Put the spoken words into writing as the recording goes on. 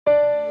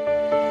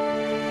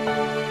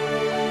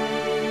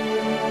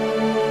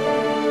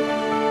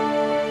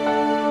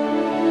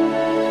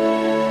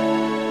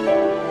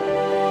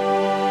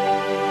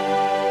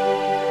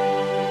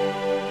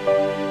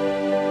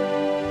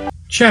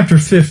Chapter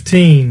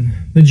 15,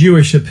 the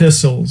Jewish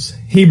Epistles,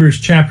 Hebrews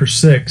chapter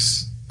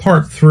 6,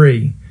 part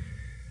 3,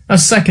 a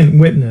second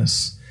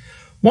witness.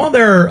 While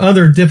there are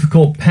other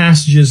difficult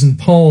passages in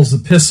Paul's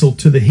epistle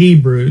to the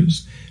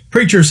Hebrews,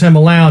 preachers have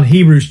allowed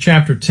Hebrews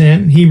chapter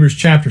 10 and Hebrews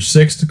chapter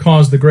 6 to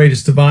cause the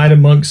greatest divide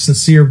amongst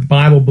sincere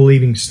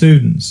Bible-believing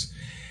students.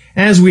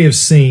 As we have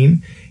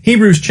seen,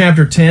 Hebrews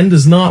chapter 10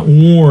 does not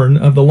warn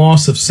of the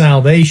loss of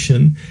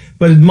salvation,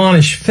 but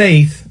admonish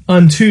faith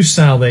unto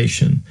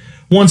salvation.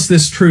 Once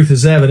this truth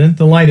is evident,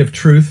 the light of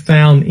truth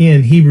found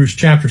in Hebrews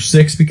chapter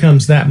 6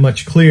 becomes that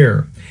much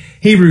clearer.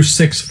 Hebrews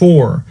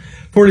 6:4,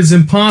 for it is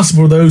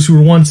impossible for those who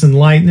were once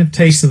enlightened, have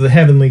tasted the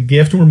heavenly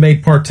gift, and were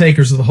made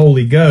partakers of the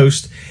Holy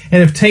Ghost,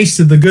 and have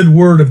tasted the good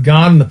word of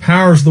God and the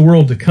powers of the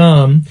world to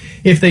come,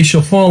 if they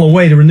shall fall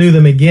away, to renew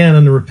them again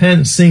unto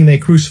repentance, seeing they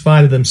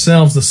crucify to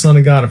themselves the Son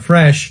of God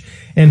afresh,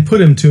 and put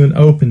him to an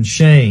open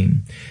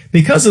shame.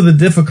 Because of the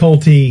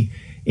difficulty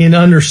in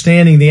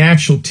understanding the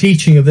actual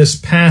teaching of this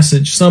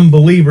passage, some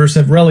believers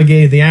have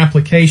relegated the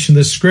application of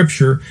this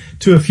scripture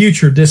to a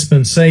future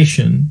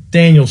dispensation,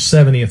 Daniel's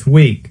 70th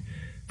week.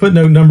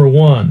 Footnote number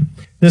 1.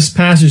 This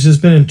passage has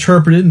been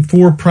interpreted in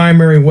 4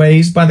 primary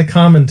ways by the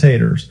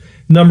commentators.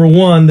 Number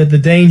 1, that the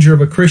danger of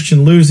a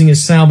Christian losing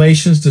his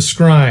salvation is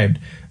described,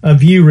 a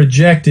view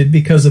rejected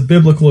because of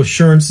biblical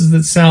assurances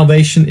that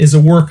salvation is a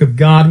work of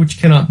God which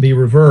cannot be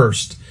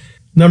reversed.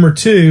 Number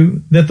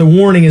 2, that the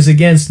warning is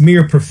against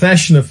mere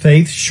profession of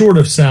faith short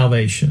of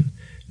salvation.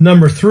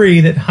 Number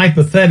 3, that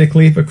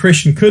hypothetically, if a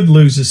Christian could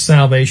lose his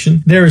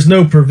salvation, there is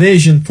no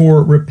provision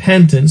for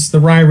repentance, the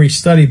Ryrie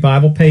Study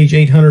Bible, page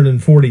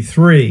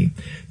 843.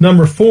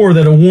 Number 4,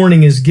 that a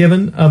warning is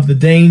given of the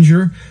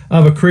danger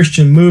of a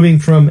Christian moving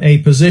from a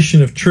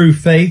position of true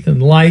faith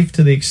and life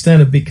to the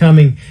extent of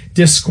becoming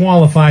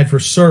disqualified for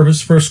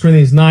service, 1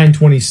 Corinthians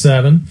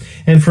 9:27,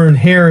 and for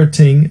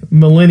inheriting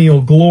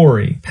millennial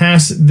glory.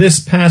 This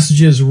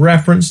passage's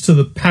reference to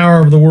the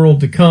power of the world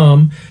to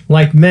come,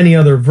 like many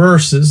other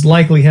verses,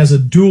 likely has a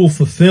dual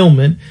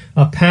fulfillment,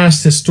 a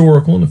past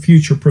historical and a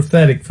future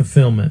prophetic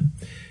fulfillment.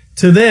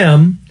 To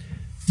them,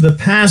 the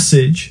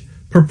passage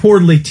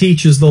purportedly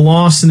teaches the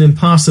loss and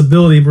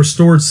impossibility of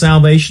restored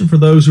salvation for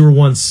those who were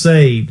once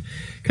saved.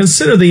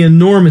 Consider the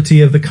enormity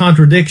of the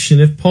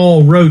contradiction if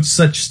Paul wrote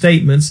such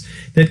statements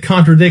that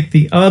contradict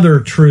the other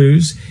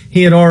truths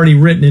he had already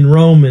written in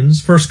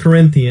Romans, 1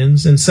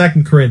 Corinthians, and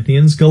 2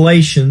 Corinthians,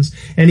 Galatians,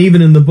 and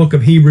even in the book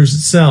of Hebrews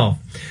itself.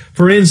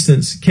 For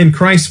instance, can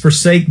Christ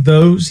forsake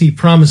those he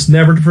promised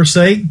never to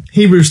forsake?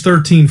 Hebrews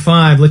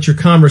 13:5, let your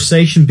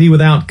conversation be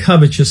without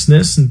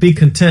covetousness, and be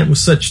content with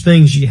such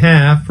things ye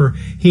have, for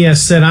he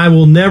has said, I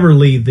will never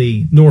leave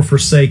thee, nor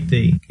forsake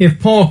thee. If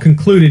Paul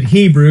concluded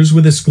Hebrews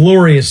with this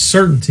glorious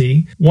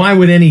certainty, why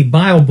would any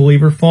Bible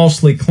believer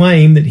falsely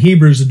claim that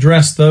Hebrews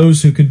addressed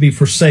those who could be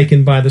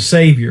forsaken by the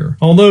Savior?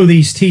 Although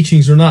these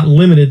teachings are not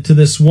limited to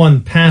this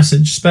one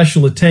passage,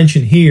 special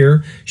attention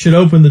here should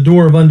open the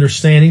door of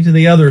understanding to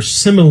the other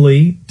similarly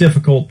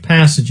difficult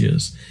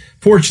passages.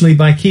 Fortunately,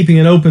 by keeping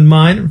an open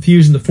mind and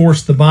refusing to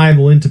force the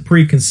Bible into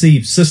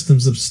preconceived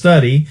systems of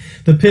study,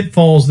 the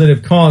pitfalls that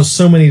have caused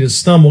so many to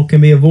stumble can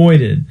be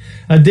avoided.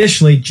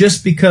 Additionally,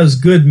 just because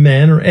good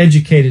men or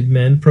educated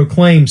men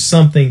proclaim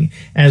something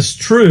as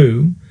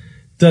true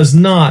does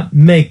not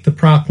make the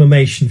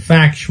proclamation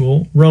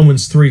factual.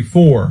 Romans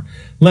 3:4.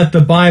 Let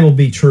the Bible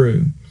be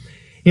true.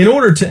 In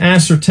order to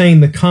ascertain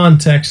the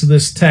context of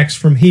this text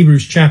from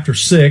Hebrews chapter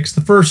 6,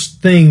 the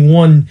first thing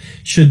one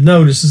should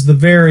notice is the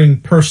varying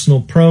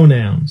personal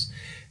pronouns.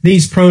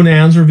 These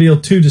pronouns reveal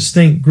 2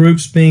 distinct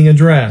groups being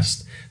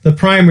addressed. The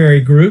primary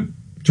group,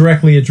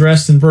 directly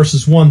addressed in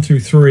verses 1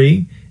 through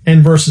 3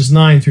 and verses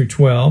 9 through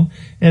 12,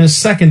 and a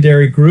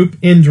secondary group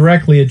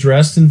indirectly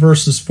addressed in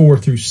verses 4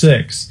 through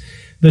 6.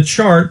 The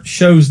chart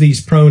shows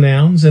these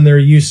pronouns and their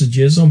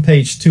usages on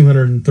page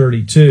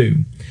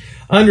 232.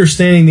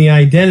 Understanding the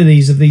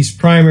identities of these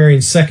primary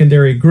and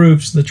secondary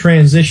groups, the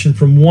transition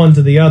from one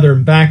to the other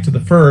and back to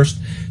the first,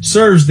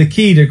 serves the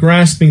key to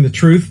grasping the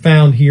truth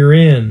found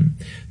herein.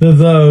 The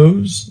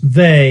those,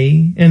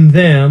 they, and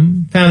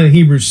them, found in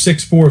Hebrews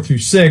 6:4 through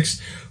 6,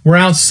 were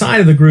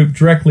outside of the group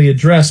directly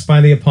addressed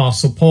by the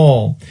Apostle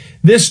Paul.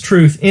 This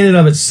truth in and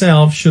of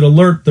itself should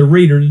alert the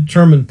reader to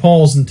determine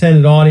Paul's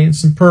intended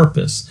audience and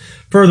purpose.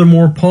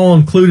 Furthermore, Paul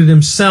included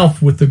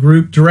himself with the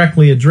group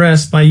directly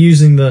addressed by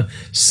using the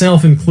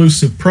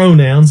self-inclusive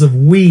pronouns of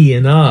we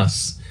and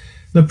us.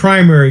 The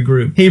primary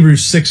group,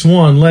 Hebrews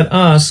 6:1, let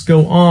us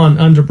go on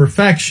unto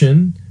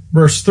perfection,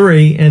 verse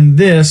 3, and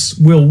this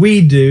will we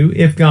do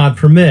if God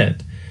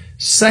permit.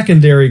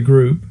 Secondary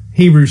group,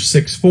 Hebrews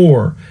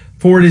 6:4,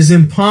 for it is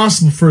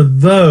impossible for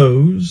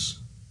those,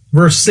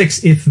 verse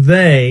 6, if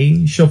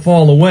they shall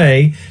fall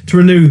away, to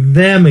renew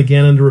them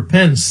again unto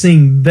repentance,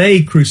 seeing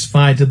they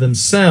crucified to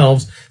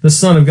themselves the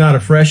Son of God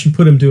afresh and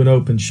put him to an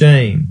open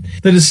shame.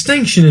 The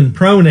distinction in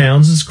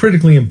pronouns is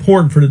critically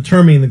important for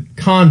determining the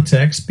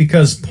context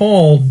because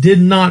Paul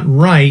did not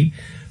write,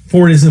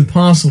 for it is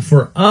impossible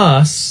for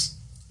us,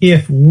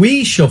 if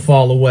we shall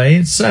fall away,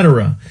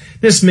 etc.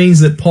 This means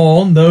that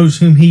Paul and those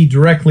whom he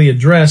directly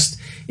addressed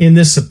in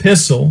this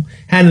epistle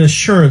had an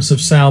assurance of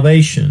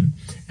salvation.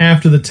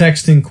 After the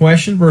text in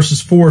question,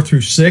 verses 4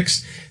 through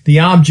 6, the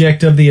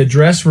object of the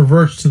address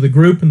reverts to the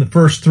group in the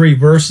first 3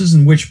 verses,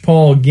 in which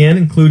Paul again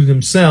included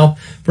himself,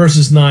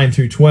 verses 9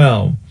 through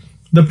 12.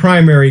 The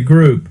primary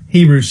group,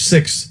 Hebrews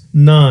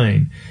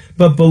 6:9.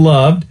 But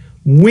beloved,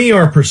 we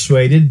are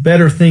persuaded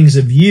better things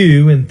of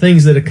you and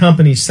things that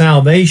accompany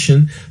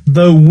salvation,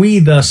 though we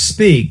thus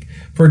speak.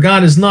 For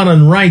God is not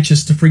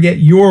unrighteous to forget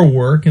your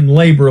work and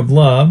labor of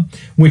love,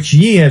 which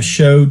ye have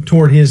showed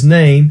toward his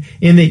name,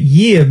 in that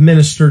ye have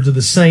ministered to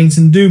the saints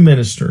and do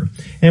minister.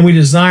 And we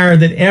desire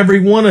that every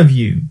one of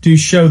you do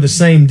show the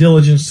same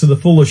diligence to the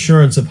full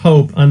assurance of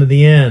hope unto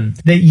the end,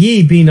 that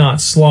ye be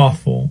not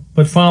slothful,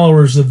 but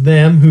followers of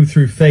them who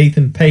through faith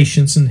and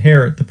patience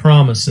inherit the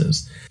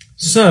promises.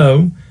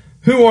 So,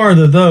 who are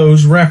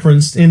those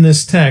referenced in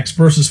this text,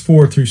 verses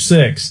 4 through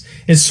 6?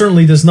 It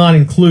certainly does not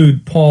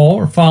include Paul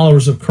or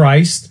followers of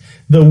Christ,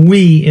 the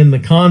we in the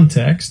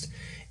context.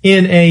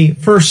 In a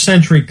first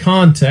century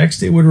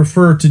context, it would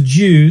refer to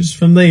Jews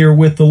familiar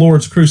with the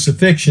Lord's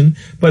crucifixion,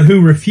 but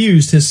who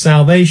refused his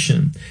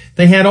salvation.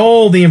 They had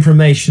all the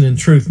information and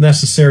truth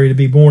necessary to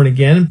be born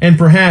again, and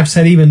perhaps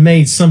had even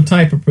made some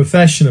type of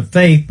profession of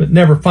faith, but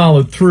never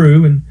followed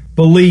through and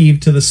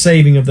believed to the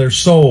saving of their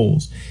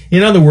souls.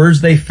 In other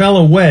words, they fell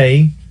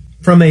away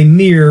from a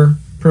mere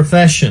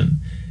profession.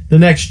 The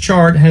next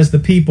chart has the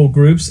people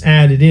groups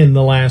added in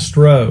the last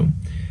row.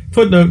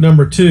 Footnote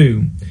number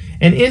 2.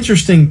 An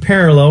interesting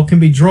parallel can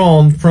be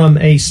drawn from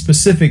a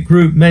specific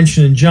group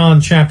mentioned in John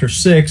chapter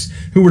 6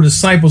 who were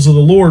disciples of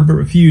the Lord but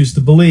refused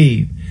to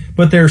believe.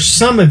 But there are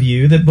some of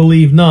you that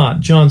believe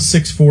not. John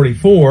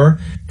 6:44.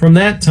 From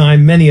that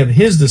time many of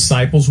his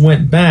disciples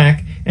went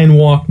back and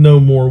walked no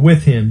more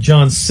with him.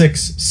 John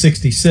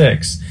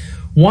 6:66.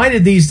 Why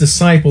did these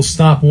disciples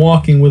stop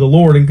walking with the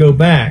Lord and go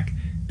back?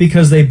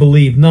 Because they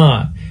believed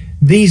not.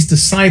 These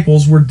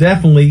disciples were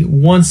definitely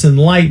once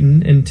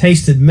enlightened and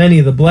tasted many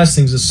of the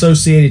blessings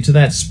associated to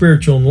that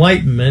spiritual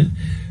enlightenment,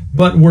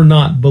 but were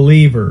not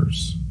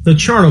believers. The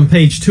chart on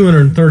page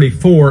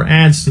 234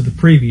 adds to the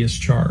previous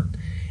chart.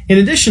 In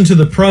addition to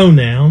the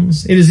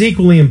pronouns, it is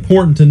equally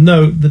important to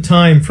note the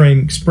time frame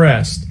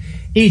expressed.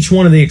 Each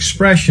one of the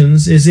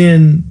expressions is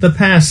in the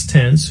past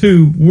tense,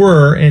 who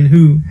were and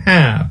who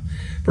have.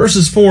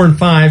 Verses 4 and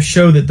 5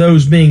 show that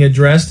those being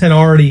addressed had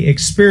already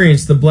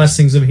experienced the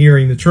blessings of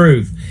hearing the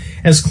truth.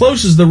 As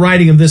close as the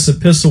writing of this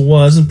epistle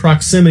was in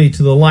proximity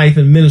to the life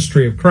and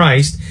ministry of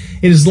Christ,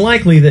 it is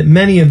likely that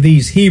many of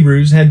these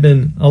Hebrews had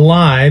been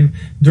alive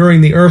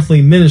during the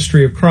earthly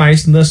ministry of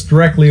Christ and thus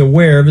directly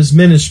aware of his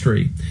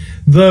ministry.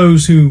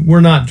 Those who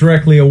were not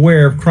directly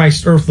aware of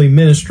Christ's earthly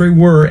ministry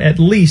were at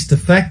least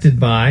affected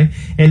by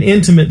and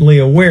intimately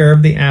aware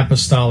of the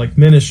apostolic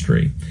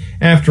ministry.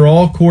 After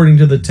all, according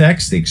to the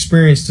text, the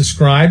experience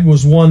described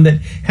was one that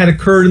had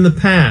occurred in the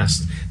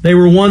past. They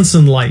were once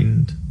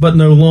enlightened, but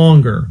no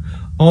longer.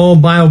 All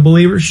Bible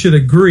believers should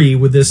agree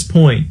with this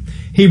point.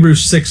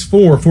 Hebrews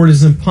 6:4, for it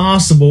is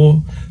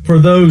impossible for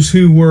those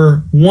who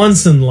were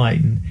once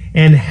enlightened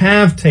and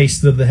have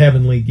tasted of the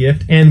heavenly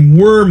gift and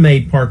were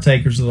made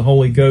partakers of the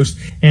Holy Ghost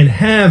and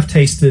have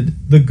tasted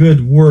the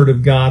good word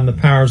of God and the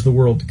powers of the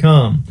world to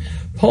come.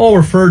 Paul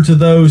referred to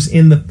those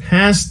in the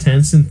past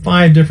tense in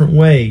 5 different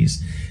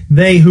ways.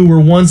 They who were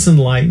once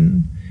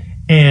enlightened,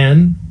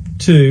 and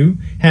 2,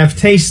 have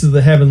tasted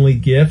the heavenly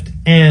gift,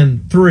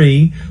 and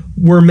 3,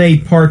 were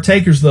made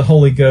partakers of the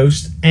Holy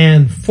Ghost,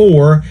 and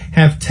 4,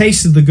 have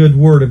tasted the good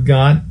word of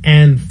God,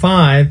 and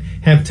 5,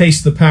 have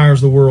tasted the powers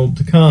of the world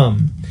to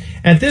come.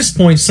 At this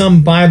point,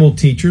 some Bible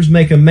teachers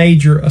make a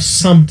major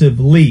assumptive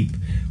leap.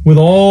 With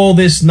all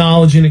this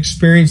knowledge and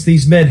experience,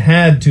 these men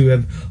had to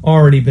have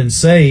already been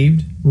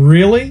saved.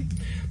 Really?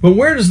 But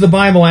where does the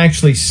Bible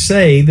actually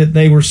say that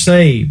they were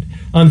saved?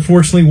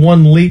 Unfortunately,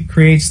 one leap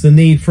creates the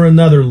need for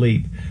another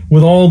leap.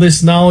 With all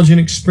this knowledge and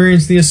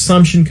experience, the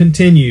assumption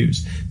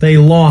continues. They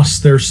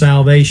lost their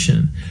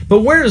salvation.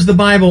 But where does the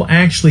Bible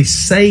actually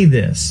say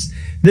this?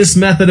 This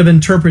method of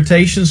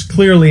interpretation is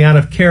clearly out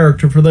of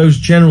character for those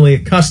generally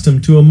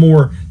accustomed to a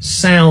more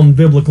sound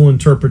biblical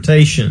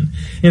interpretation.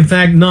 In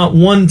fact, not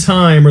one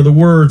time are the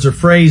words or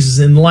phrases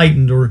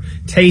enlightened or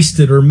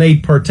tasted or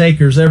made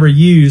partakers ever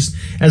used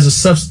as a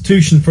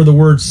substitution for the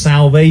word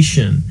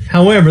salvation.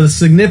 However, the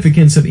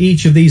significance of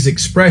each of these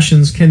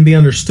expressions can be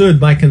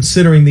understood by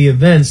considering the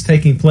events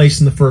taking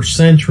place in the first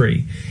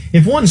century.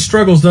 If one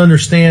struggles to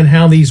understand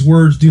how these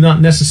words do not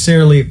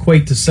necessarily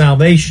equate to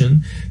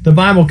salvation, the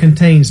Bible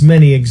contains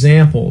many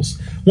examples.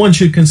 One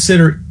should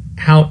consider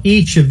how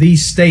each of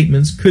these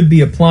statements could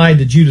be applied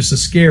to Judas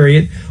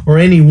Iscariot or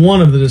any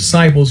one of the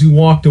disciples who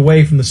walked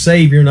away from the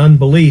Savior in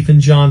unbelief in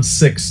John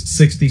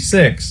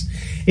 6:66.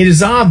 It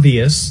is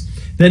obvious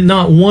that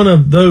not one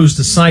of those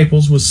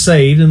disciples was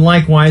saved, and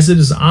likewise it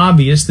is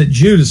obvious that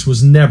Judas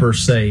was never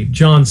saved.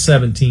 John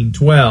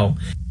 17:12.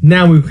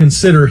 Now we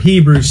consider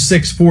Hebrews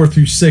 6:4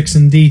 through 6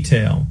 in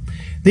detail.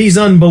 These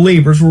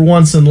unbelievers were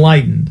once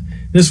enlightened.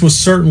 This was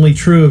certainly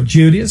true of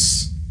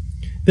Judas.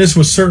 This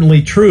was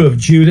certainly true of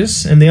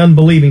Judas and the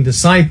unbelieving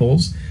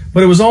disciples,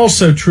 But it was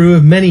also true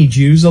of many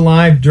Jews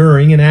alive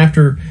during and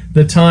after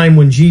the time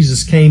when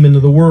Jesus came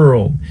into the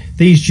world.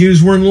 These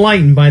Jews were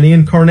enlightened by the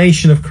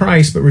incarnation of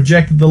Christ, but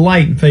rejected the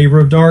light in favor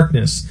of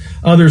darkness.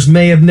 Others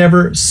may have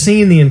never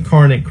seen the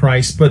incarnate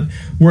Christ, but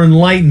were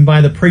enlightened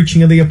by the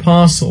preaching of the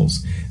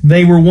apostles.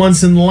 They were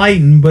once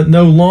enlightened, but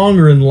no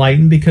longer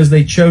enlightened because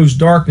they chose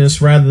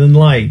darkness rather than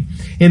light.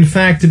 In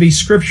fact, to be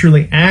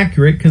scripturally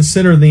accurate,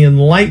 consider the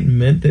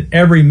enlightenment that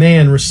every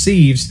man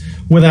receives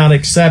without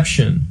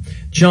exception.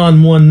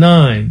 John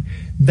 1:9,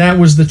 that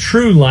was the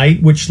true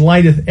light which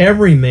lighteth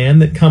every man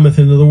that cometh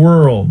into the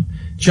world.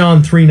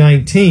 John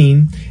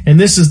 3:19, and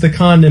this is the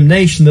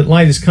condemnation, that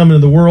light is come into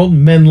the world,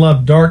 and men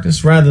love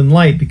darkness rather than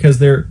light, because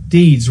their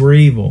deeds were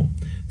evil.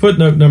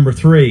 Footnote number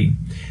 3.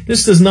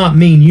 This does not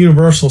mean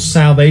universal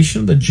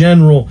salvation, the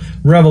general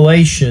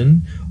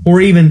revelation,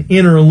 or even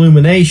inner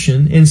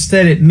illumination.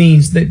 Instead, it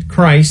means that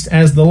Christ,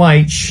 as the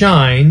light,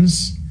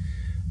 shines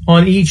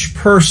on each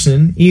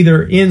person,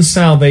 either in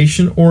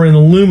salvation or in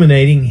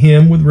illuminating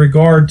him with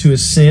regard to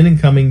his sin and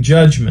coming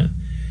judgment.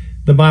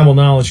 The Bible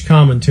Knowledge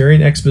Commentary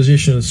and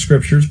Exposition of the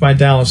Scriptures by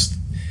Dallas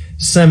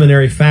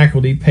Seminary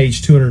Faculty,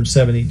 page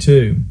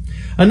 272.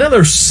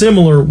 Another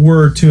similar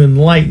word to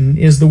enlighten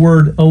is the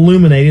word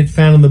illuminated,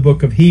 found in the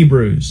book of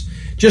Hebrews.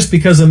 Just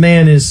because a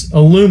man is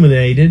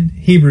illuminated,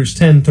 Hebrews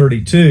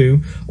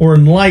 10:32, or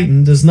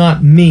enlightened, does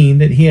not mean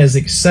that he has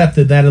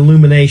accepted that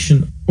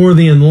illumination or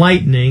the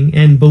enlightening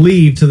and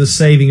believed to the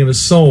saving of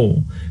his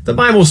soul. The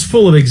Bible is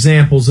full of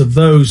examples of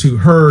those who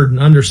heard and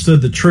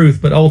understood the truth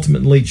but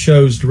ultimately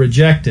chose to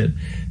reject it.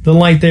 The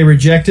light they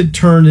rejected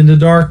turned into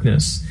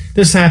darkness.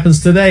 This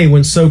happens today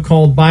when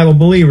so-called Bible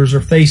believers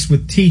are faced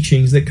with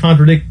teachings that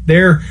contradict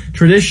their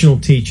traditional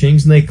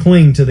teachings, and they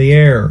cling to the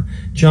error.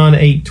 John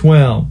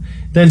 8:12.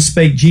 Then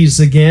spake Jesus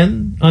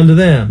again unto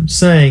them,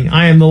 saying,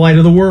 I am the light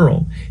of the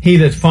world. He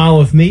that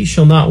followeth me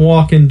shall not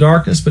walk in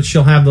darkness, but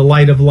shall have the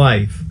light of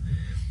life.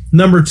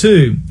 Number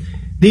 2,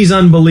 these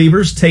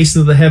unbelievers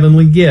tasted the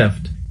heavenly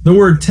gift. The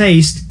word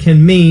taste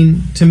can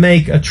mean to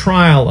make a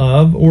trial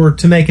of, or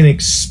to make an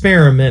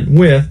experiment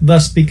with,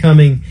 thus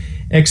becoming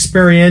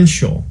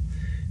experiential.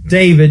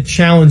 David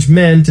challenged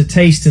men to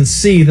taste and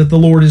see that the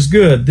Lord is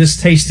good.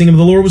 This tasting of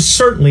the Lord was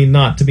certainly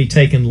not to be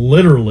taken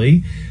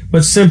literally,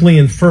 but simply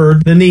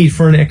inferred the need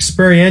for an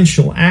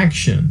experiential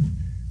action.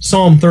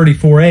 Psalm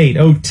 34:8,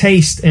 O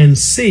taste and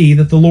see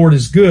that the Lord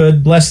is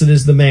good, blessed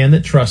is the man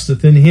that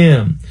trusteth in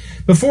him.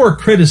 Before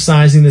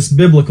criticizing this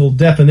biblical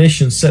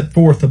definition set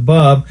forth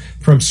above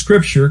from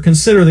Scripture,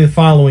 consider the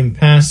following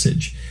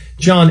passage.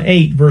 John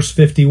 8, verse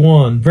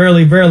 51,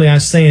 Verily, verily, I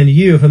say unto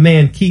you, if a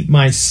man keep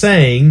my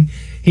saying,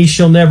 he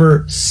shall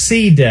never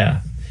see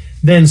death.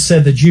 Then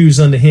said the Jews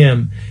unto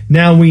him,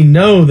 Now we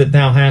know that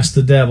thou hast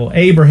the devil.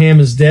 Abraham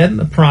is dead, and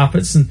the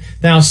prophets, and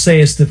thou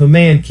sayest, If a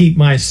man keep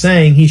my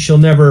saying, he shall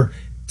never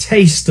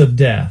taste of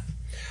death.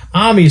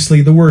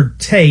 Obviously, the word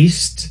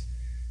taste,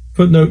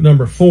 footnote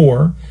number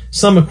 4,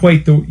 some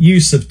equate the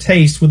use of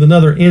taste with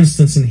another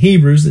instance in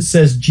Hebrews that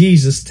says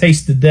Jesus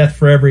tasted death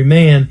for every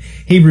man,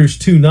 Hebrews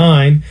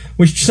 2:9,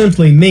 which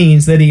simply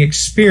means that he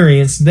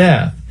experienced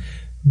death.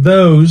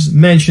 Those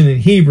mentioned in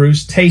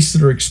Hebrews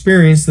tasted or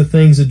experienced the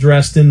things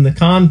addressed in the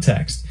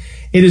context.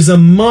 It is a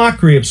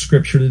mockery of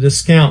Scripture to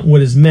discount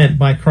what is meant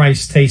by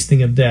Christ's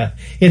tasting of death.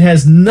 It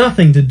has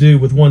nothing to do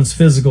with one's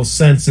physical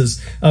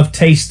senses of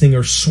tasting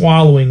or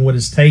swallowing what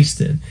is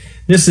tasted.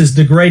 This is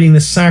degrading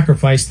the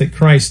sacrifice that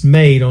Christ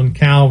made on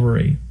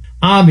Calvary.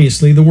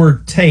 Obviously, the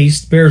word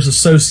taste bears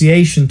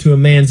association to a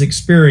man's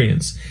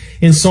experience.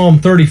 In Psalm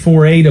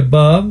 34:8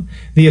 above,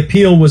 the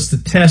appeal was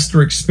to test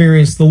or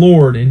experience the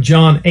Lord. In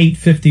John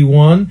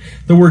 8:51,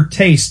 the word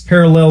taste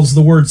parallels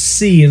the word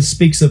see and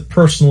speaks of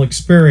personal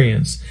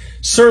experience.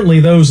 Certainly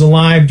those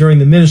alive during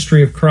the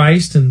ministry of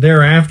Christ and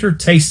thereafter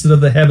tasted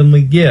of the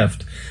heavenly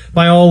gift.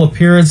 By all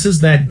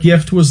appearances, that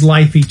gift was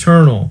life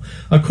eternal.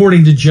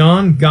 According to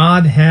John,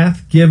 God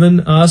hath given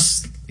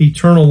us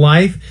eternal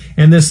life,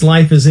 and this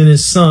life is in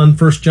his Son,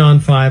 1 John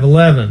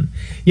 5:11.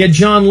 Yet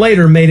John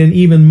later made an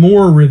even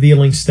more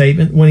revealing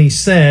statement when he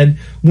said,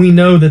 We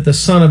know that the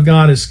Son of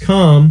God is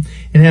come,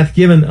 and hath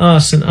given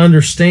us an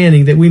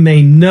understanding that we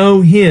may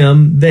know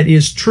him that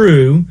is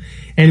true,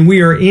 and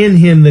we are in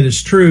him that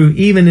is true,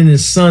 even in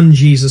his Son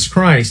Jesus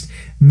Christ.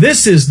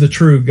 This is the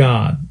true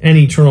God and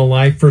eternal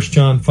life, 1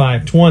 John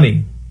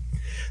 5:20.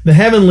 The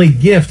heavenly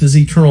gift is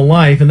eternal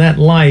life, and that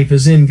life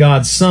is in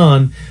God's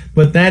Son,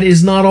 but that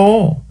is not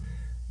all.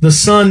 The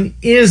Son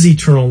is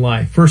eternal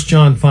life, 1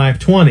 John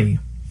 5:20.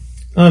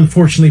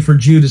 Unfortunately for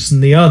Judas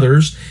and the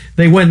others,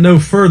 they went no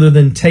further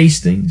than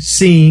tasting,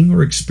 seeing,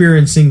 or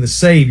experiencing the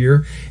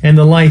Savior and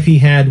the life he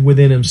had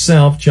within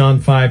himself, John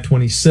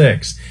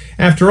 5:26.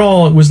 After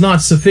all, it was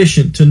not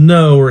sufficient to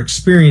know or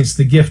experience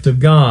the gift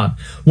of God.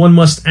 One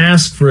must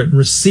ask for it and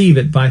receive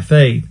it by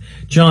faith.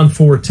 John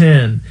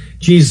 4:10.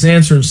 Jesus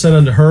answered and said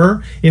unto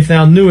her, If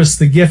thou knewest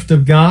the gift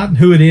of God,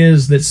 who it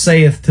is that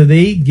saith to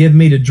thee, Give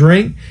me to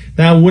drink,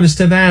 thou wouldst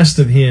have asked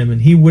of him,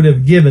 and he would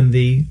have given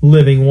thee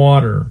living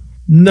water.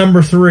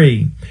 Number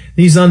 3,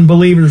 these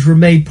unbelievers were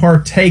made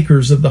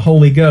partakers of the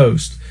Holy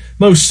Ghost.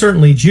 Most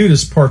certainly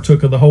Judas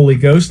partook of the Holy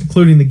Ghost,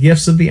 including the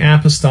gifts of the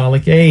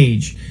apostolic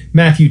age.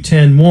 Matthew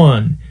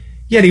 10:1.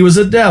 Yet he was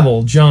a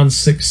devil, John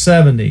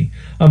 6:70.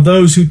 Of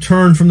those who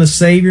turned from the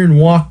Savior and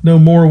walked no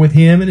more with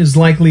him, it is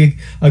likely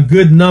a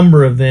good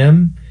number of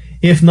them,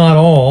 if not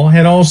all,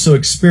 had also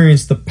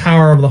experienced the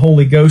power of the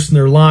Holy Ghost in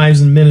their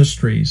lives and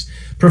ministries.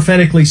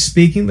 Prophetically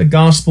speaking, the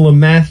Gospel of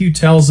Matthew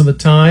tells of a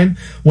time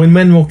when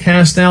men will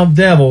cast out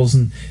devils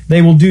and they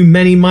will do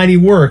many mighty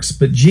works,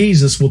 but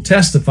Jesus will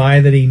testify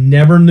that he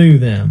never knew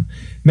them.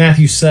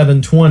 Matthew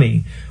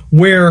 7:20.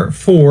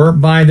 Wherefore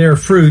by their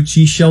fruits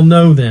ye shall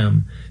know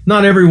them.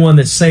 Not everyone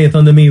that saith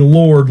unto me,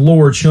 Lord,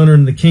 Lord, shall enter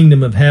into the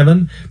kingdom of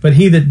heaven, but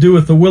he that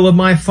doeth the will of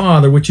my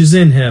Father which is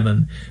in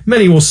heaven.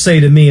 Many will say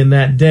to me in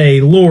that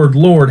day, Lord,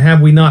 Lord, have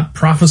we not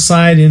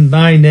prophesied in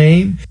thy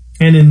name?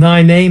 And in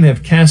thy name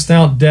have cast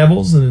out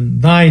devils, and in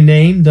thy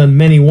name done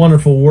many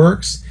wonderful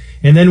works?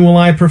 And then will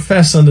I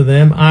profess unto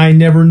them, I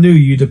never knew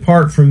you.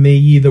 Depart from me,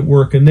 ye that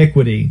work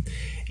iniquity.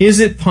 Is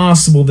it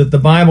possible that the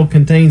Bible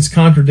contains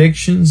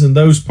contradictions and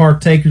those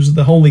partakers of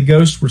the Holy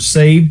Ghost were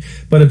saved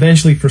but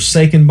eventually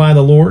forsaken by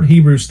the Lord?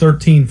 Hebrews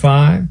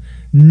 13:5.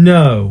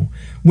 No.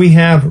 We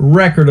have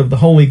record of the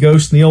Holy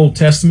Ghost in the Old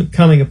Testament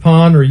coming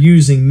upon or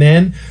using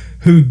men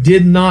who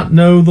did not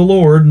know the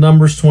Lord,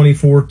 Numbers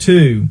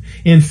 24:2.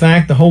 In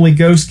fact, the Holy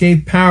Ghost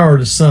gave power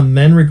to some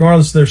men,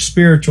 regardless of their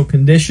spiritual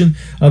condition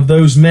of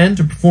those men,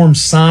 to perform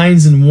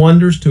signs and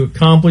wonders to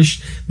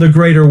accomplish the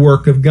greater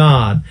work of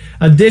God.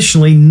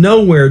 Additionally,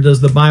 nowhere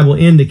does the Bible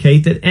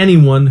indicate that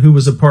anyone who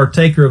was a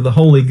partaker of the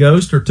Holy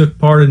Ghost or took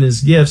part in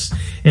his gifts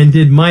and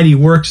did mighty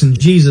works in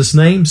Jesus'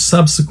 name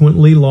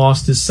subsequently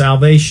lost his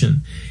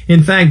salvation.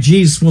 In fact,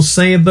 Jesus will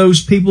say of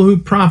those people who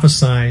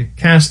prophesy,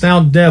 cast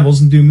out devils,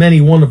 and do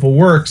many wonderful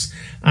works,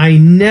 I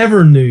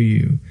never knew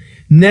you,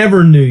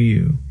 never knew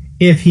you.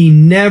 If he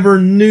never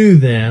knew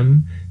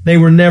them, they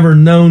were never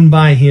known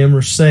by him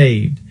or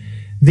saved.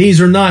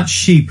 These are not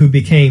sheep who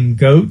became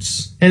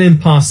goats, an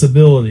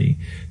impossibility.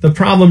 The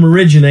problem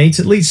originates,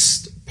 at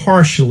least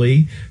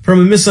partially, from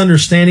a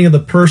misunderstanding of the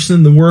person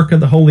and the work of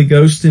the Holy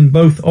Ghost in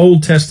both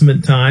Old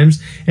Testament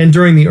times and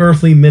during the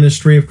earthly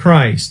ministry of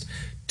Christ.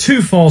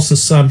 Two false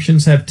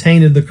assumptions have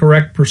tainted the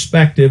correct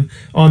perspective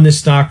on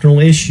this doctrinal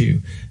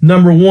issue.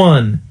 Number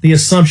one, the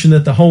assumption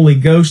that the Holy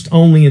Ghost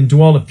only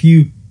indwelt a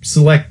few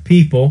select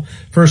people,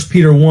 1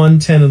 Peter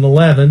 1:10 and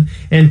 11,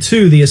 and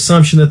two, the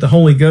assumption that the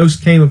Holy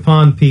Ghost came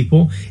upon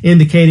people,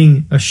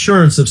 indicating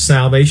assurance of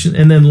salvation,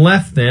 and then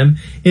left them,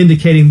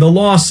 indicating the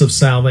loss of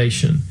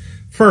salvation.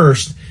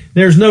 First,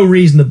 there's no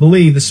reason to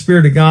believe the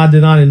Spirit of God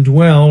did not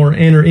indwell or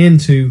enter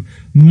into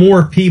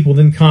more people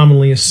than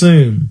commonly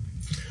assumed.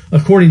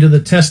 According to the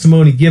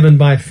testimony given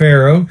by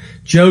Pharaoh,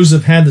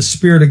 Joseph had the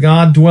Spirit of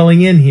God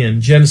dwelling in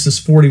him, Genesis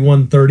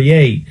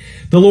 41:38.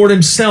 The Lord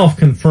himself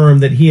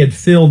confirmed that he had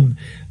filled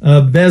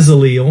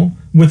Bezaleel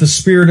with the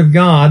Spirit of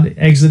God,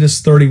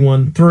 Exodus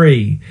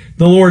 31:3.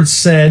 The Lord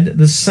said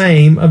the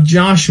same of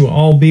Joshua,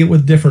 albeit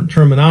with different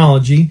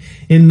terminology,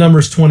 in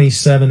Numbers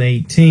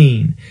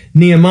 27:18.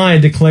 Nehemiah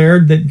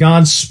declared that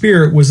God's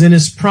Spirit was in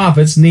his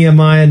prophets,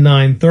 Nehemiah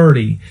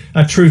 9:30,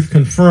 a truth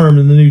confirmed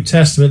in the New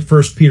Testament,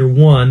 1 Peter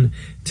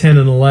 1:10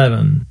 and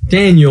 11.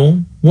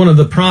 Daniel, one of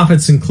the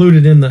prophets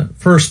included in the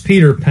 1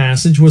 Peter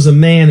passage, was a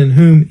man in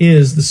whom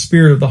is the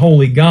Spirit of the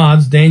holy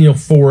gods, Daniel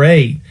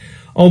 4:8.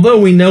 Although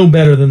we know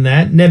better than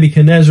that,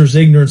 Nebuchadnezzar's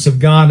ignorance of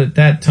God at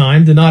that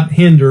time did not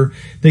hinder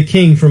the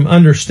king from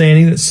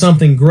understanding that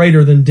something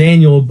greater than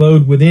Daniel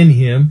abode within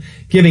him,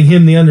 giving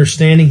him the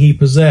understanding he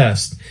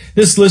possessed.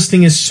 This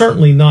listing is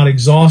certainly not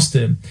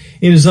exhaustive.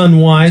 It is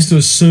unwise to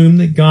assume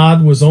that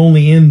God was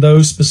only in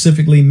those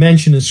specifically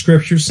mentioned in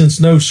Scripture, since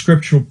no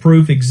scriptural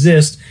proof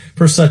exists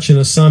for such an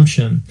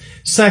assumption.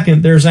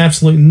 Second, there is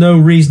absolutely no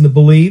reason to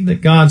believe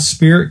that God's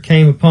Spirit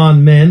came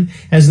upon men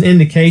as an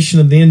indication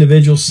of the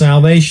individual's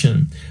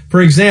salvation.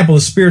 For example,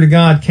 the Spirit of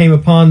God came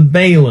upon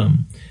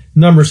Balaam,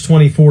 Numbers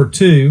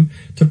 24:2,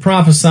 to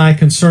prophesy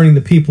concerning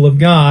the people of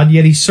God,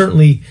 yet he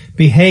certainly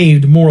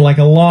behaved more like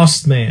a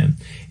lost man.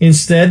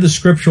 Instead, the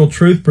scriptural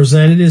truth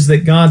presented is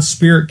that God's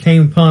Spirit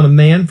came upon a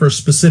man for a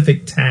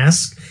specific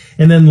task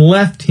and then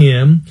left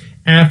him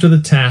after the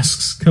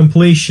task's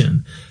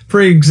completion. For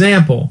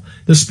example,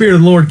 the Spirit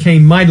of the Lord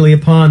came mightily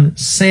upon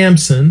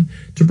Samson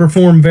to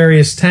perform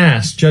various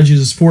tasks.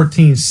 Judges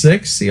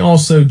 14:6, see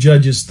also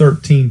Judges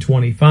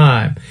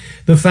 13:25.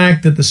 The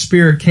fact that the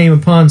Spirit came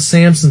upon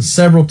Samson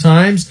several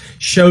times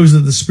shows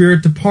that the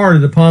Spirit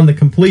departed upon the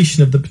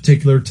completion of the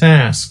particular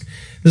task.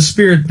 The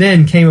Spirit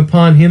then came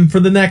upon him for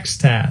the next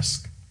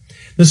task.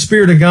 The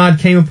Spirit of God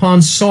came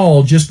upon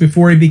Saul just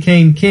before he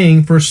became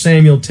king, 1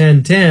 Samuel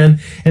 10:10,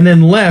 and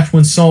then left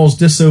when Saul's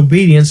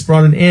disobedience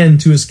brought an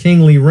end to his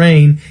kingly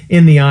reign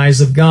in the eyes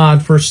of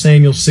God, 1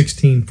 Samuel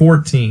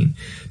 16:14.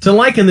 To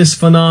liken this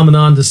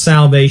phenomenon to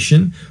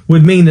salvation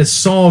would mean that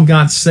Saul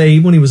got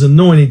saved when he was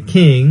anointed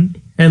king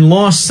and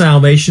lost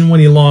salvation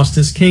when he lost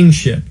his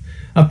kingship.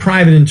 a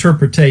private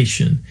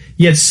interpretation.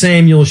 Yet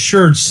Samuel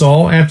assured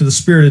Saul, after the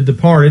Spirit had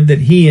departed,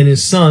 that he and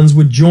his sons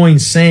would join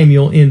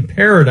Samuel in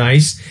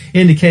paradise,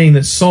 indicating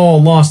that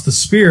Saul lost the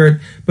Spirit,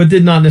 but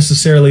did not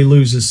necessarily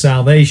lose his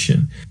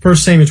salvation. 1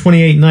 Samuel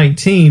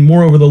 28:19,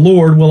 moreover, the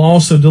Lord will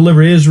also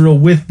deliver Israel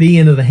with thee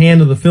into the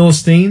hand of the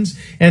Philistines,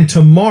 and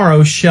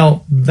tomorrow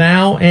shalt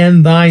thou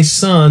and thy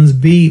sons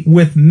be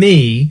with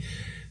me.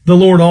 The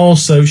Lord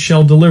also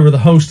shall deliver the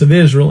host of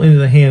Israel into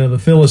the hand of the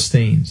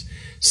Philistines.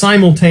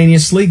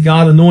 Simultaneously,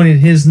 God anointed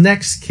his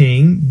next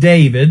king,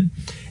 David,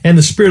 and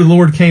the Spirit of the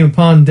Lord came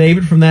upon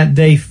David from that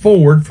day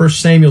forward, 1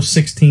 Samuel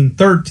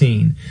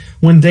 16:13.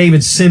 When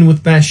David sinned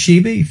with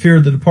Bathsheba, he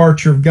feared the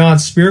departure of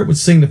God's Spirit would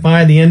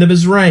signify the end of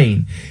his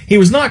reign. He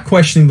was not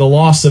questioning the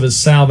loss of his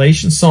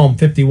salvation, Psalm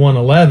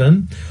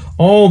 51:11.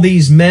 All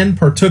these men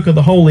partook of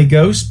the Holy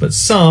Ghost, but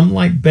some,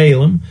 like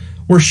Balaam,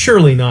 were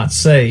surely not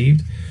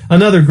saved.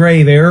 Another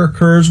grave error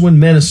occurs when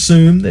men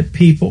assume that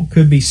people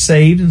could be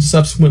saved and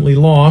subsequently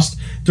lost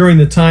during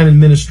the time and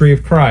ministry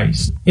of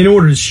Christ. In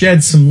order to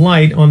shed some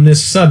light on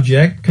this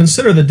subject,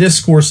 consider the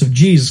discourse of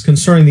Jesus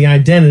concerning the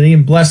identity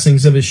and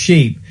blessings of his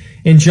sheep.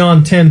 In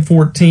John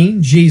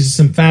 10:14, Jesus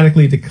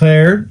emphatically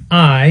declared,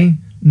 I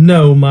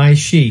know my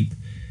sheep.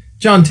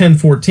 John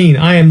 10:14,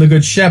 I am the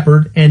good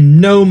shepherd, and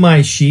know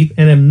my sheep,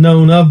 and am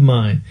known of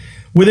mine.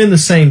 Within the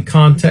same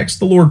context,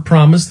 the Lord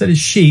promised that his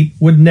sheep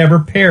would never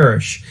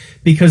perish,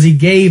 because he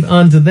gave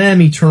unto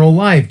them eternal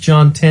life.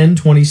 John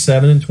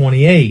 10:27 and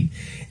 28.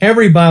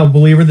 Every Bible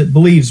believer that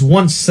believes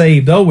once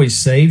saved, always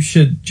saved,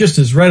 should just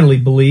as readily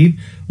believe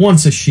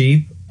once a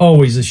sheep,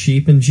 always a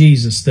sheep in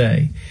Jesus'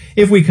 day.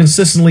 If we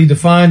consistently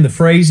define the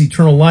phrase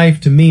eternal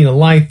life to mean a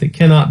life that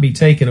cannot be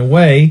taken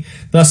away,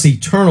 thus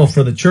eternal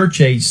for the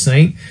church-age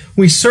saint,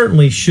 we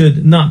certainly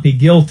should not be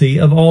guilty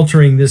of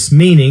altering this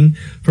meaning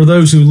for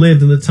those who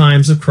lived in the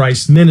times of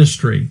Christ's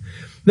ministry.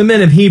 The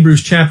men of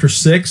Hebrews chapter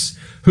 6,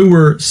 who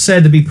were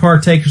said to be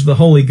partakers of the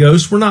Holy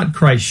Ghost, were not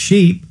Christ's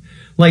sheep.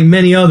 Like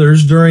many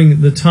others during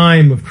the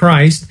time of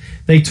Christ,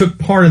 they took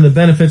part in the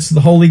benefits of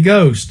the Holy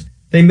Ghost.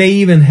 They may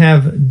even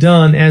have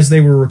done as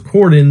they were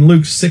recorded in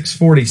Luke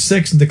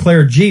 6:46 and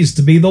declared Jesus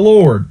to be the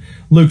Lord.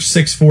 Luke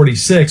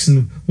 6:46,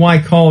 and why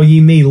call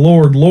ye me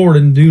Lord, Lord,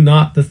 and do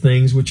not the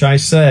things which I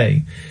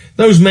say?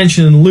 Those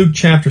mentioned in Luke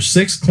chapter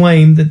 6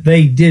 claimed that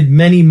they did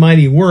many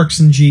mighty works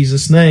in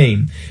Jesus'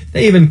 name.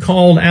 They even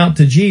called out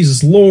to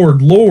Jesus,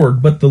 Lord,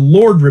 Lord, but the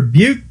Lord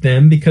rebuked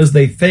them because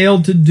they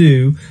failed to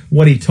do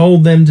what he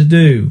told them to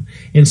do.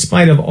 In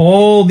spite of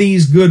all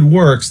these good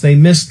works, they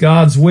missed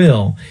God's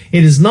will.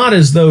 It is not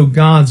as though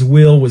God's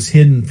will was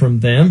hidden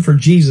from them, for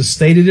Jesus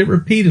stated it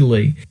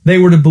repeatedly. They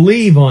were to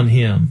believe on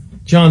him.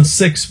 John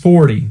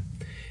 6:40.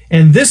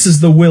 And this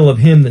is the will of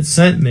him that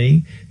sent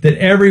me, that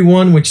every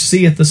one which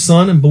seeth the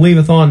Son and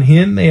believeth on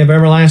him may have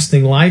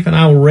everlasting life, and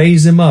I will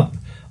raise him up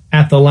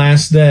at the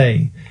last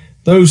day.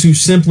 Those who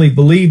simply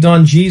believed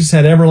on Jesus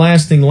had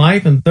everlasting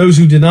life, and those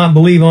who did not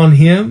believe on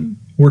him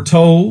were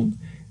told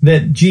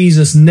that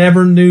Jesus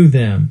never knew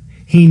them.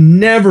 He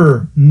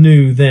never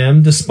knew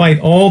them, despite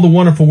all the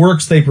wonderful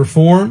works they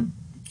performed,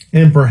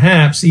 and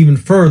perhaps even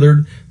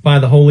furthered by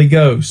the Holy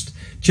Ghost.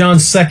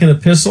 John's second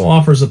epistle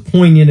offers a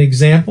poignant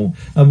example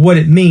of what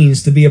it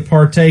means to be a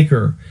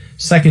partaker.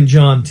 2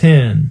 John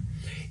 10.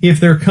 If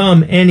there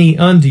come any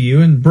unto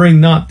you, and bring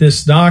not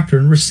this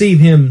doctrine, receive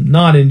him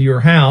not into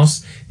your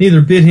house,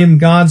 neither bid him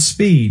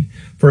Godspeed.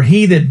 For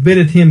he that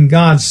biddeth him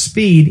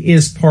Godspeed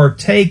is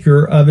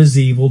partaker of his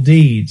evil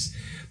deeds.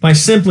 By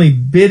simply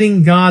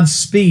bidding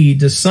Godspeed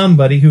to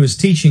somebody who is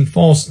teaching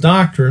false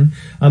doctrine,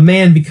 a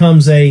man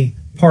becomes a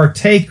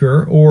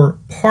partaker or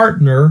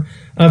partner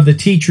of the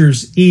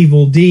teacher's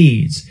evil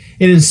deeds.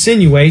 It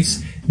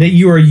insinuates that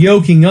you are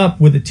yoking up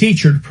with the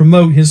teacher to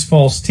promote his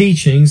false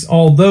teachings,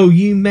 although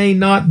you may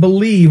not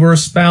believe or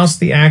espouse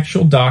the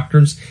actual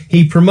doctrines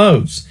he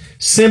promotes.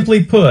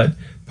 Simply put,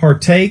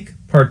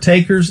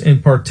 partakers,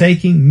 and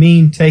partaking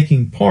mean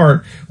taking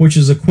part, which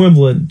is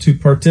equivalent to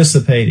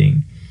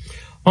participating.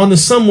 On the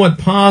somewhat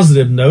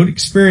positive note,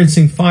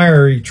 experiencing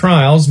fiery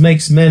trials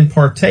makes men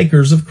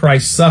partakers of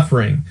Christ's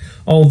suffering,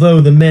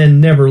 although the men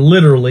never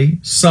literally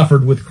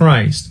suffered with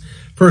Christ.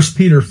 1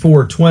 Peter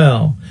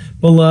 4:12.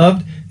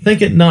 Beloved,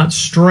 think it not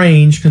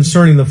strange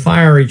concerning the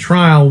fiery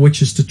trial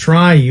which is to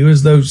try you,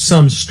 as though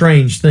some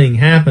strange thing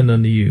happened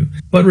unto you.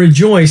 But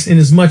rejoice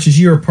inasmuch as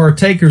you are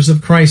partakers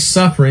of Christ's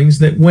sufferings,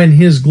 that when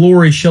his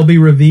glory shall be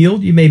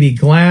revealed, you may be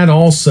glad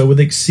also with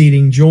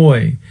exceeding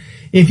joy.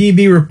 If ye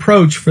be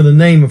reproached for the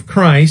name of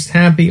Christ,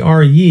 happy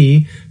are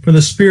ye, for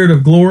the Spirit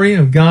of glory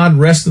of God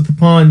resteth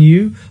upon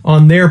you.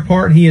 On their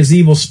part he is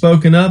evil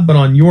spoken of, but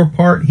on your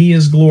part he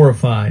is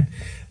glorified.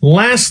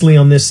 Lastly,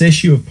 on this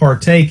issue of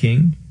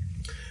partaking,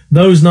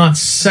 those not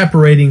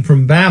separating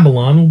from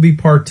Babylon will be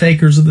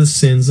partakers of the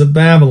sins of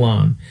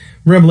Babylon.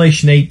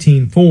 Revelation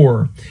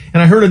 18:4.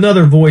 And I heard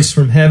another voice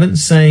from heaven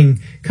saying,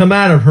 Come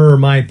out of her,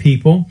 my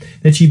people,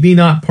 that ye be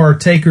not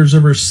partakers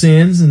of her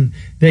sins, and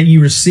that ye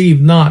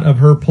receive not of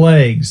her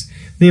plagues.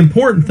 The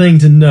important thing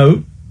to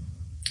note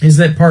is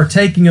that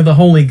partaking of the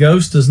Holy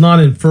Ghost does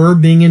not infer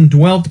being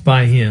indwelt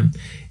by him.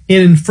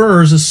 It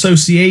infers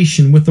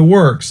association with the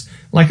works,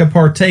 like a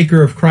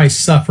partaker of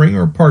Christ's suffering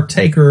or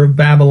partaker of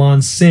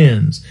Babylon's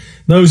sins.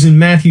 Those in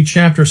Matthew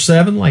chapter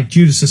 7, like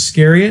Judas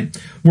Iscariot,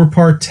 were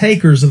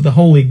partakers of the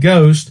Holy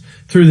Ghost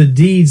through the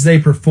deeds they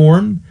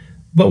performed,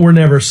 but were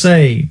never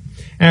saved.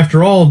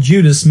 After all,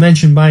 Judas,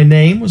 mentioned by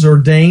name, was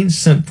ordained,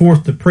 sent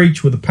forth to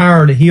preach with the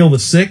power to heal the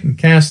sick and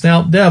cast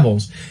out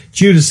devils.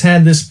 Judas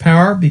had this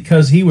power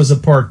because he was a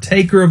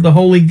partaker of the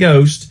Holy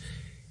Ghost,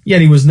 yet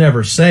he was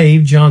never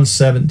saved. John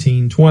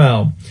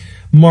 17:12.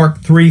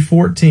 Mark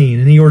 3:14.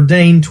 And he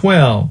ordained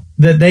 12,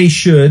 that they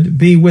should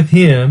be with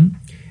him,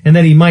 and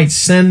that he might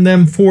send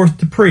them forth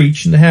to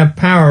preach, and to have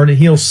power to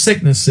heal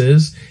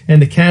sicknesses,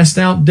 and to cast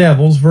out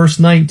devils. Verse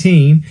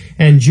 19.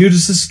 And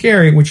Judas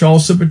Iscariot, which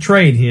also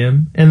betrayed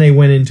him, and they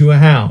went into a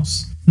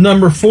house.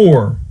 Number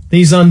 4.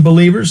 These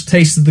unbelievers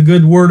tasted the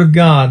good word of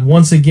God.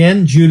 Once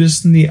again,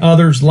 Judas and the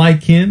others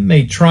like him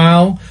made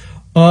trial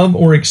of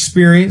or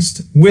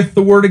experienced with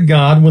the word of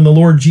God when the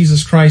Lord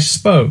Jesus Christ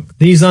spoke.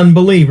 These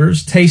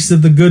unbelievers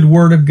tasted the good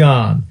word of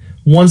God.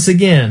 Once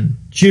again,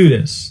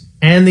 Judas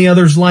and the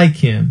others like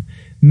him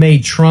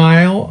made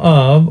trial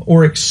of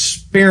or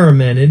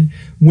experimented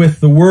with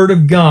the word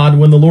of God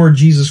when the Lord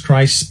Jesus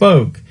Christ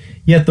spoke.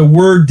 Yet the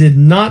word did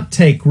not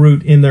take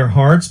root in their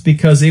hearts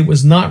because it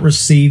was not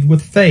received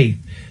with faith.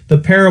 The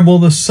parable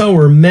of the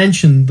sower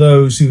mentioned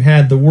those who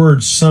had the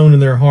word sown in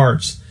their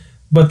hearts,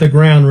 but the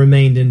ground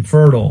remained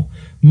infertile.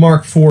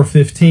 Mark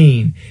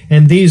 4:15.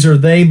 And these are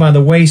they by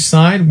the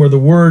wayside, where the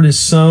word is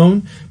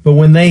sown, but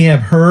when they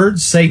have heard,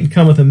 Satan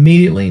cometh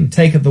immediately and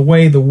taketh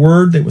away the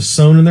word that was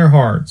sown in their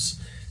hearts.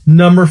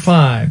 Number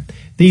 5.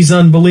 These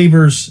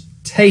unbelievers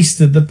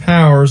tasted the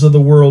powers of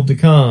the world to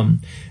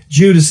come.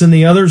 Judas and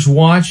the others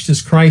watched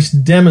as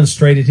Christ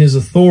demonstrated his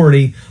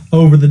authority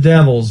over the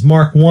devils.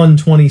 Mark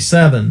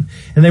 1:27.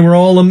 And they were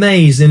all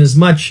amazed,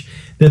 inasmuch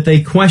that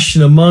they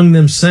questioned among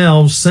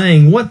themselves,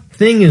 saying, What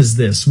thing is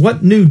this?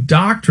 What new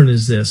doctrine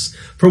is this?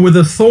 For with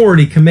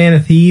authority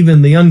commandeth he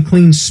even the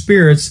unclean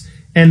spirits,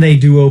 and they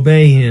do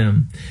obey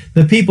him.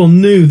 The people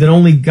knew that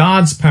only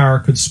God's power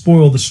could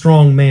spoil the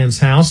strong man's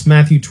house.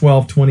 Matthew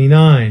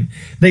 12:29.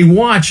 They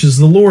watched as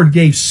the Lord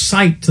gave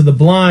sight to the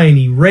blind.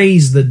 He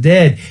raised the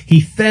dead.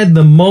 He fed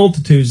the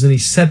multitudes, and he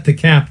set the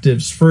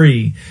captives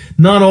free.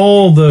 Not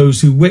all those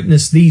who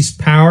witnessed these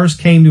powers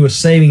came to a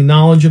saving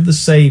knowledge of the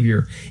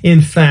Savior.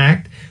 In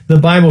fact, the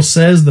Bible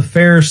says the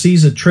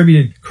Pharisees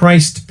attributed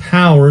Christ's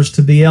powers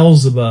to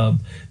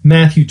Beelzebub.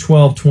 Matthew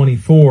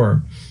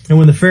 12:24. And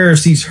when the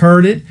Pharisees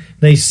heard it,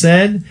 they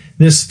said,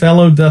 This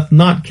fellow doth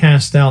not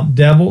cast out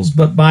devils,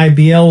 but by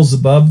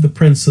Beelzebub, the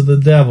prince of the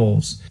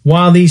devils.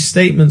 While these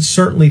statements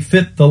certainly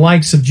fit the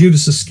likes of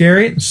Judas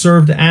Iscariot and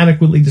serve to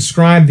adequately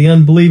describe the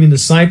unbelieving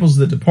disciples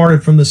that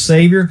departed from the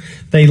Savior,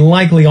 they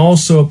likely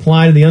also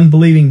apply to the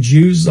unbelieving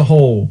Jews as a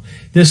whole.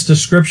 This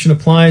description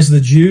applies to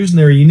the Jews and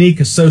their unique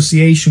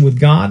association with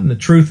God and the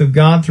truth of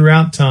God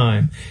throughout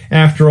time.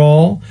 After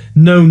all,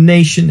 no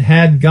nation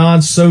had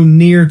God so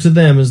near to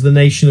them as the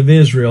nation of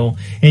Israel,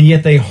 and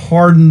yet they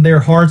hardened their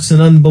hearts in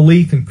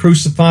unbelief and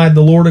crucified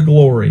the Lord of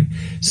glory.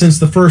 Since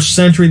the first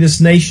century, this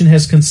nation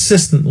has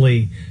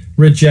consistently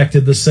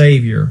rejected the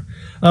Savior.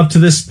 Up to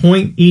this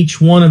point, each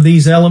one of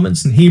these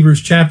elements in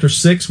Hebrews chapter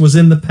 6 was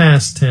in the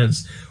past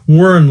tense.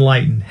 Were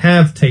enlightened,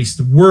 have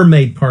tasted, were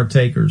made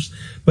partakers.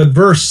 But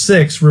verse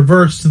 6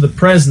 reverts to the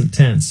present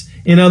tense.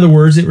 In other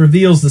words, it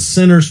reveals the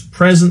sinner's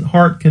present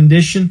heart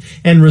condition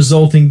and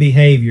resulting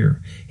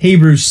behavior.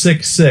 Hebrews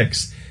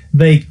 6:6.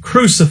 They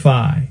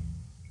crucify.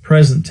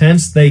 Present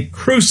tense, they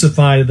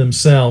crucify to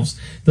themselves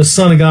the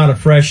Son of God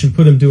afresh and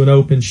put him to an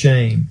open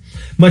shame.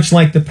 Much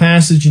like the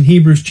passage in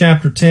Hebrews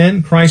chapter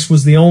 10, Christ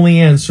was the only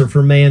answer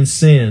for man's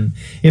sin.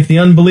 If the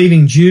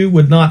unbelieving Jew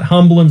would not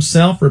humble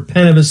himself,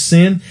 repent of his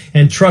sin,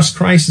 and trust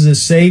Christ as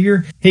his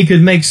Savior, he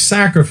could make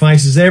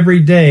sacrifices every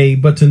day,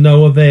 but to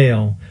no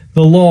avail.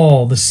 The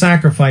law, the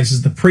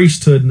sacrifices, the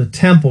priesthood, and the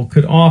temple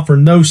could offer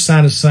no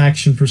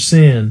satisfaction for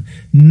sin,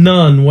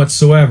 none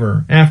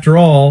whatsoever. After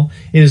all,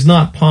 it is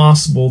not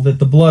possible that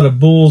the blood of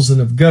bulls and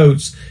of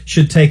goats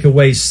should take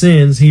away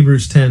sins,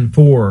 Hebrews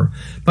 10:4.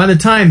 By the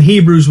time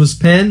Hebrews was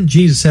penned,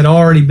 Jesus had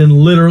already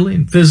been literally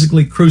and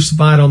physically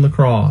crucified on the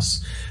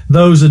cross.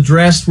 Those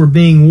addressed were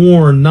being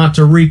warned not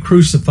to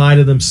re-crucify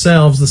to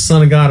themselves the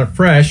Son of God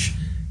afresh,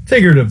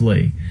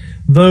 figuratively.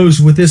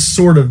 Those with this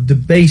sort of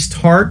debased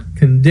heart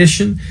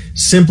condition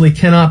simply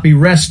cannot be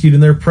rescued in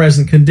their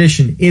present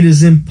condition. It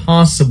is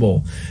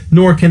impossible.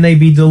 Nor can they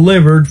be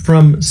delivered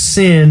from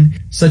sin,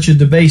 such a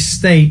debased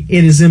state.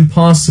 It is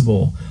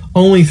impossible.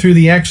 Only through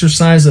the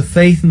exercise of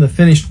faith in the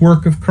finished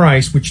work of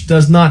Christ, which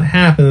does not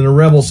happen in a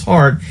rebel's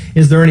heart,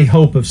 is there any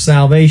hope of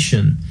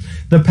salvation.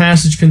 The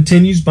passage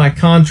continues by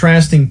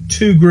contrasting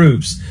two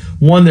groups,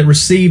 one that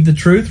received the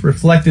truth,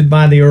 reflected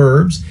by the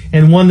herbs,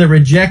 and one that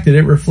rejected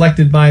it,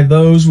 reflected by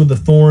those with the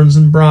thorns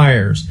and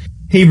briars.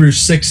 Hebrews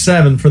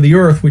 6:7, For the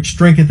earth which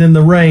drinketh in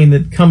the rain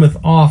that cometh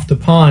oft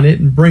upon it,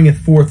 and bringeth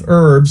forth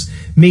herbs,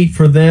 meat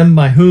for them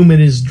by whom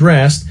it is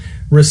dressed,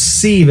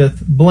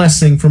 receiveth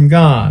blessing from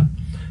God.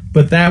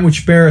 But that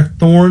which beareth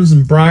thorns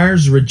and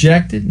briars is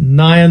rejected,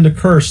 nigh unto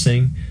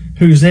cursing,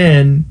 whose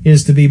end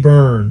is to be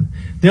burned.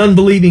 The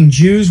unbelieving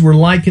Jews were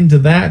likened to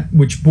that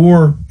which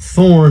bore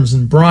thorns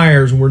and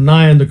briars and were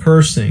nigh unto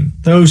cursing.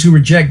 Those who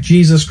reject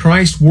Jesus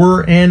Christ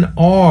were and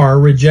are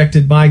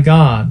rejected by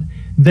God.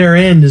 Their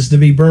end is to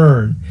be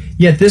burned.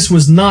 Yet this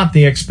was not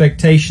the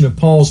expectation of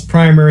Paul's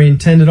primary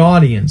intended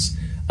audience.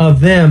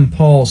 Of them,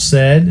 Paul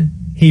said,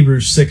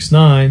 Hebrews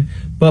 6:9,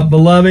 but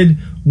beloved,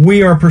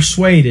 we are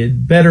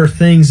persuaded better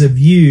things of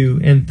you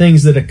and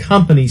things that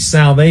accompany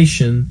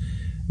salvation,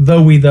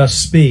 though we thus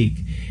speak.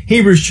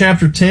 Hebrews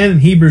chapter 10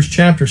 and Hebrews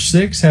chapter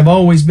 6 have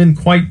always been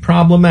quite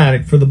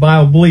problematic for the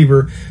Bible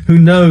believer who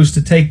knows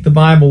to take the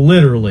Bible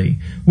literally.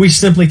 We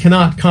simply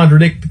cannot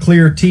contradict the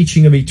clear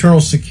teaching of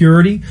eternal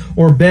security,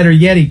 or better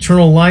yet,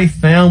 eternal life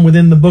found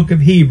within the book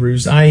of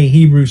Hebrews, i.e.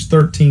 Hebrews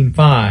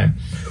 13:5,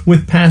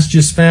 with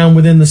passages found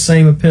within the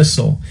same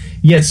epistle.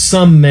 Yet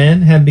some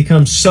men have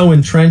become so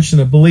entrenched in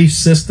a belief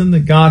system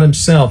that God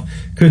himself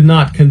could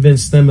not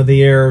convince them of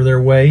the error of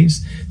their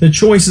ways. The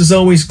choice is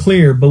always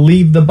clear: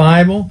 believe the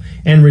Bible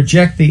and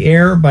reject the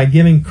error by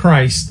giving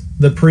Christ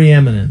the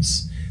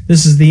preeminence.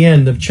 This is the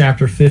end of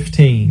chapter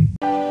 15.